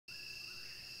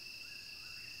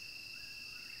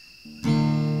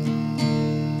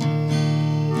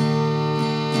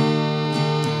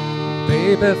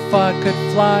Babe, if I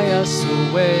could fly us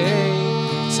away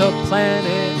to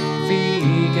planet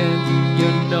vegan,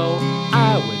 you know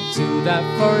I would do that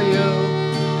for you.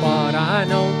 But I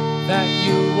know that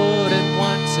you wouldn't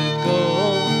want to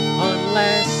go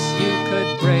unless you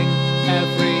could bring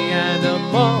every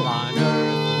animal on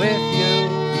Earth with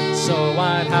you. So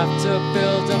I'd have to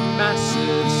build a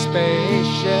massive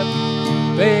spaceship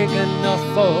big enough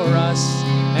for us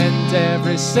and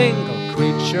every single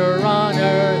creature on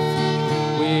Earth.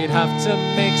 We'd have to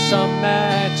make some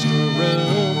extra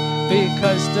room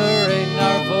because during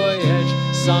our voyage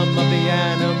some of the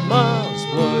animals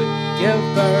would give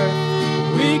birth.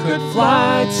 We could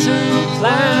fly to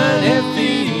planet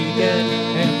vegan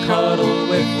and cuddle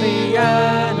with the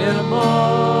animals.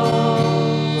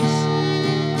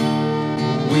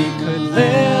 We could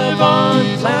live on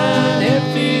planet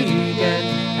vegan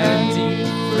and eat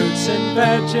fruits and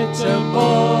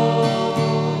vegetables.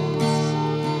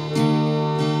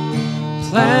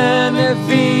 Planet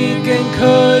vegan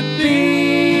could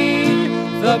be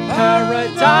the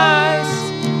paradise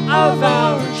of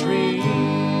our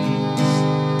dreams.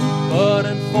 But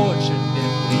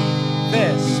unfortunately,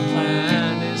 this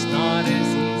plan is not as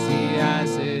easy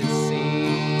as it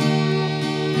seems.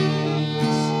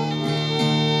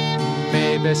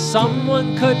 Maybe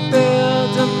someone could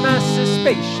build a massive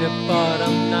spaceship, but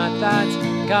I'm not that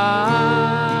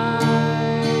guy.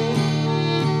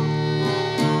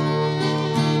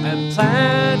 And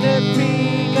planet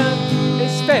vegan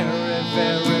is very,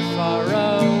 very far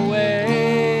away.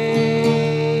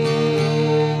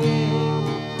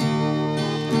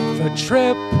 The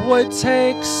trip would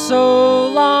take so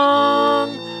long,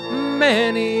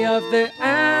 many of the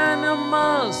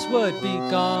animals would be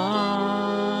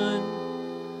gone.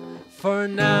 For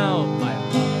now, my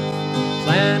love,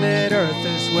 planet Earth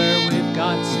is where we've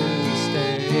got to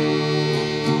stay.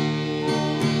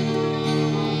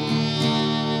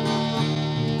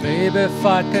 Babe, if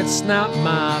I could snap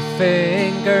my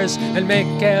fingers and make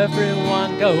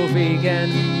everyone go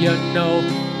vegan, you know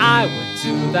I would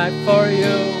do that for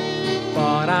you.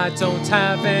 But I don't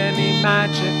have any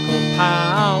magical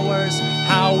powers.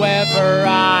 However,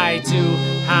 I do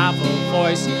have a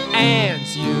voice, and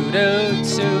you do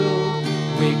too.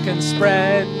 We can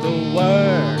spread the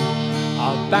word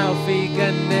about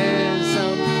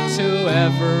veganism to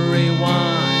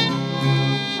everyone,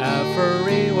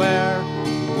 everywhere.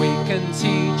 We can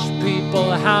teach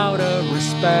people how to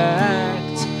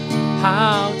respect,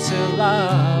 how to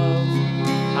love,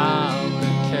 how to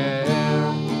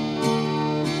care.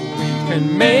 We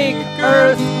can make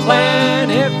Earth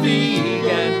planet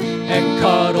vegan and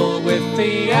cuddle with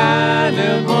the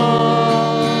animals.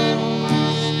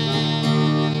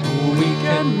 We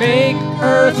can make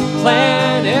Earth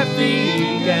planet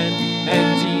vegan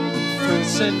and eat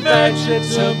fruits and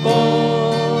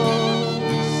vegetables.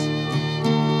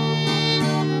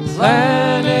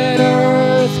 Planet